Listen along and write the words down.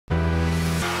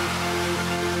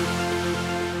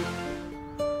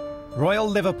Royal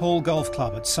Liverpool Golf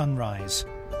Club at sunrise,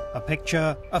 a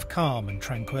picture of calm and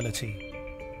tranquility.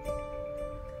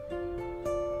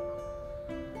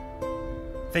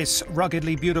 This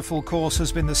ruggedly beautiful course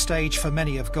has been the stage for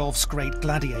many of golf's great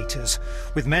gladiators,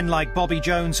 with men like Bobby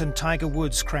Jones and Tiger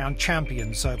Woods crowned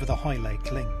champions over the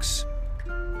Hoylake links.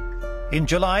 In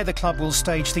July, the club will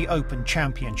stage the Open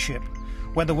Championship,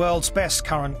 when the world's best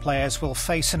current players will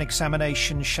face an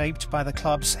examination shaped by the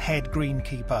club's head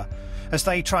greenkeeper, as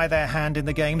they try their hand in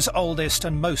the game's oldest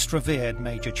and most revered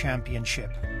major championship.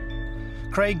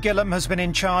 Craig Gillam has been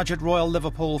in charge at Royal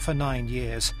Liverpool for 9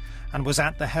 years, and was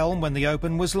at the helm when the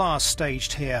Open was last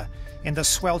staged here in the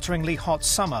swelteringly hot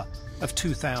summer of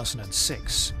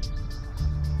 2006.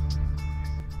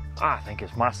 I think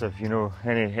it's massive, you know,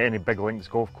 any big links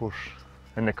golf course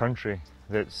in the country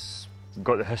that's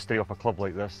got the history of a club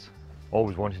like this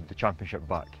always wanted the championship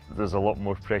back. There's a lot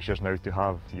more pressures now to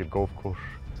have your golf course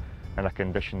in a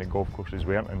condition that golf courses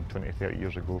weren't in 20, 30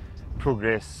 years ago.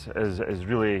 Progress is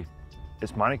really,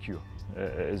 it's manicure.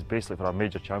 It is basically for a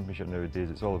major championship nowadays,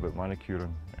 it's all about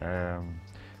manicuring.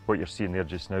 What you're seeing there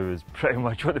just now is pretty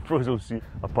much what the pros will see,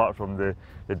 apart from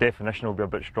the definition will be a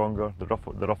bit stronger, the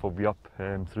rough will be up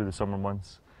through the summer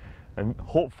months, and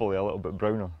hopefully a little bit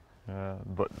browner.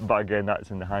 But again,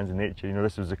 that's in the hands of nature. You know,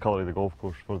 this was the colour of the golf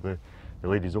course for the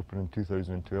Ladies Open in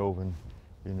 2012, and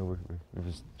you know, there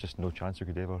was just no chance we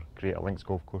could ever create a links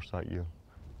golf course that year.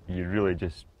 You really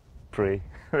just pray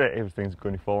that everything's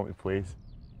going to fall into place.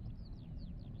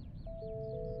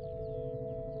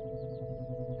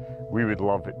 We would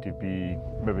love it to be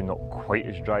maybe not quite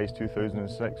as dry as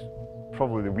 2006.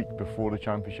 Probably the week before the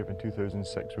championship in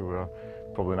 2006 we were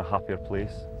probably in a happier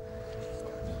place.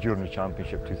 During the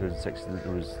championship 2006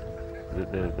 there was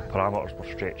the parameters were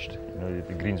stretched. You know,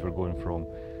 the greens were going from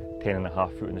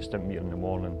 10.5 foot in the stimp meter in the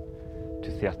morning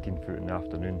to 13 foot in the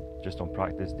afternoon just on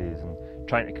practice days, and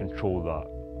trying to control that.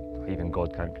 Even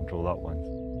God can't control that one.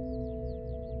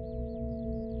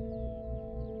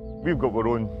 We've got our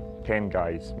own 10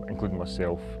 guys, including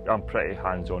myself. I'm pretty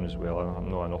hands-on as well. I'm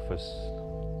not an office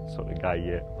sort of guy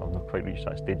yet. I've not quite reached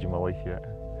that stage in my life yet.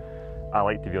 I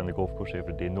like to be on the golf course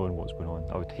every day knowing what's going on.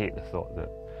 I would hate the thought that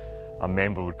a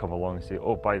member would come along and say,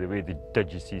 oh, by the way,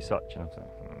 did you see such? And I'm saying,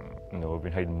 no, I've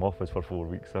been hiding in my office for 4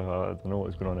 weeks. I don't know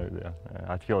what's going on out there.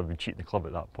 I feel I've been cheating the club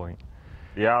at that point.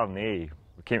 The R&A,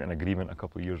 we came to an agreement a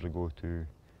couple of years ago to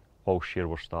all share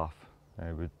our staff.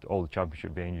 With all the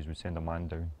championship venues would send a man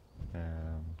down.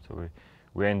 So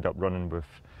we end up running with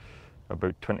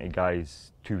about 20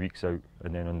 guys 2 weeks out,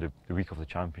 and then on the week of the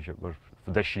championship, for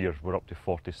this year we're up to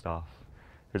 40 staff.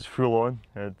 It's full on.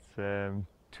 It's 2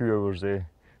 hours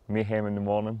mayhem in the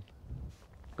morning,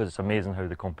 because it's amazing how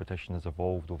the competition has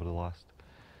evolved over the last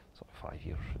sort of 5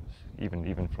 years.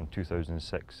 Even from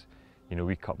 2006, you know,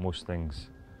 we cut most things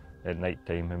at night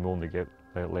time, and we only get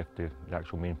left the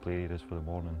actual main play areas for the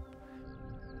morning.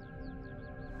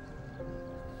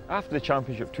 After the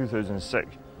championship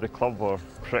 2006, the club were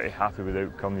pretty happy with the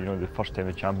outcome. You know, the first time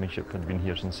the championship had been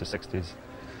here since the 60s. There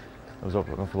was an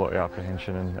awful lot of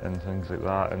apprehension and things like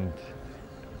that, and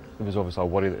there was obviously a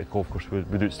worry that the golf course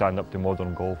would stand up to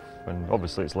modern golf, and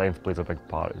obviously its length plays a big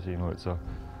part. You know, it's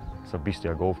a beast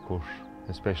of a golf course,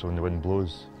 especially when the wind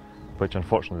blows, which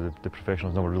unfortunately the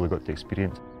professionals never really got to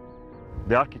experience.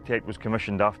 The architect was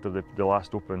commissioned after the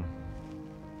last Open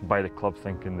by the club,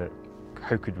 thinking that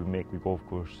how could we make the golf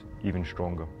course even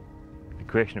stronger? The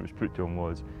question that was put to him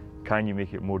was, can you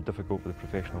make it more difficult for the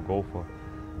professional golfer,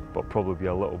 but probably be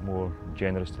a little more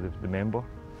generous to the member?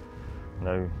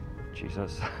 Now, geez,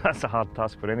 that's a hard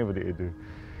task for anybody to do.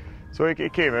 So he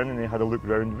came in and he had a look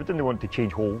round. We didn't want to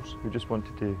change holes, we just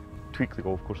wanted to tweak the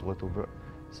golf course a little bit.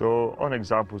 So on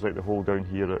examples like the hole down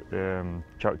here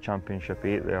at Championship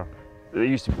 8 there, it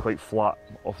used to be quite flat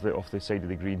off the side of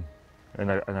the green, in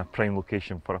a prime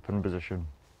location for a pin position.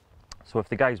 So if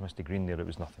the guys missed the green there, it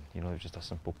was nothing. You know, it was just a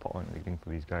simple putt onto the green for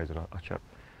these guys, or a chip.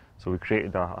 So we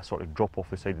created a sort of drop off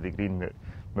the side of the green that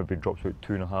maybe drops about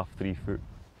 2.5, 3 foot.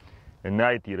 And the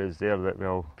idea is there that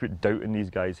we'll put doubt in these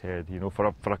guys' head. You know, for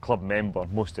a club member,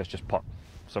 most of us just putt.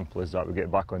 Simple as that. We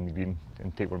get back on the green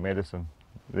and take our medicine.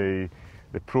 The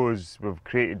pros, we've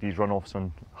created these runoffs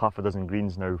on half a dozen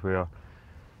greens now where,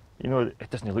 you know, it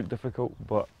doesn't look difficult,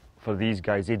 but for these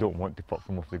guys, they don't want to putt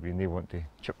from off the green, they want to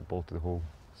chip the ball to the hole.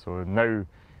 So now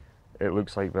it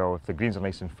looks like, well, if the greens are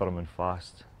nice and firm and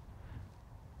fast,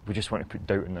 we just want to put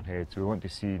doubt in their head. So we want to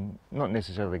see, not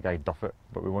necessarily the guy duff it,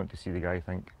 but we want to see the guy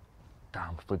think,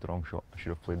 damn, I played the wrong shot, I should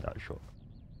have played that shot.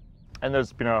 And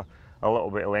there's been a little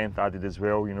bit of length added as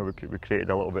well. You know, we created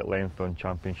a little bit of length on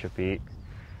Championship 8.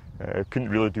 Couldn't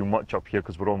really do much up here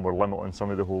because we're limit on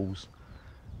some of the holes.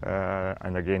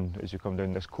 And again, as you come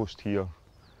down this coast here,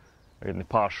 in the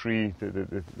par 3,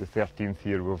 the 13th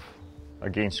here, we've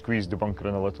again squeezed the bunker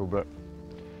in a little bit.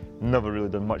 Never really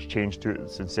done much change to it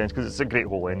since then, because it's a great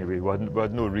hole anyway. We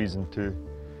had no reason to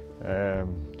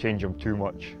change them too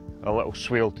much. A little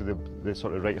swale to the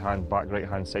sort of back right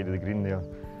hand side of the green there.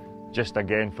 Just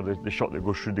again for the shot that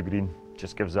goes through the green,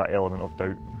 just gives that element of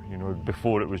doubt. You know,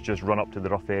 before it was just run up to the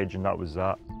rough edge and that was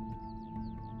that.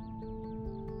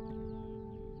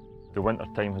 The winter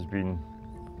time has been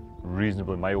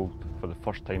reasonably mild for the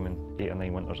first time in 8 or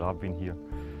 9 winters I've been here.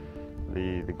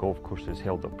 The golf course has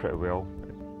held up pretty well.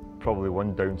 Probably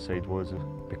one downside was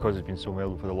because it's been so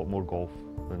mild, we've had a lot more golf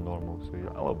than normal, so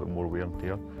a little bit more wear and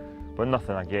tear. But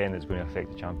nothing again that's going to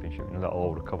affect the championship. You know, that'll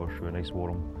all recover through a nice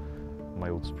warm,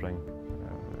 mild spring.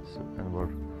 And we're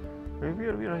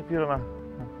in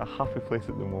a happy place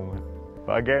at the moment.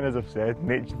 But again, as I've said,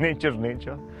 nature's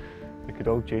nature. It could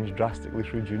all change drastically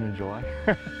through June and July.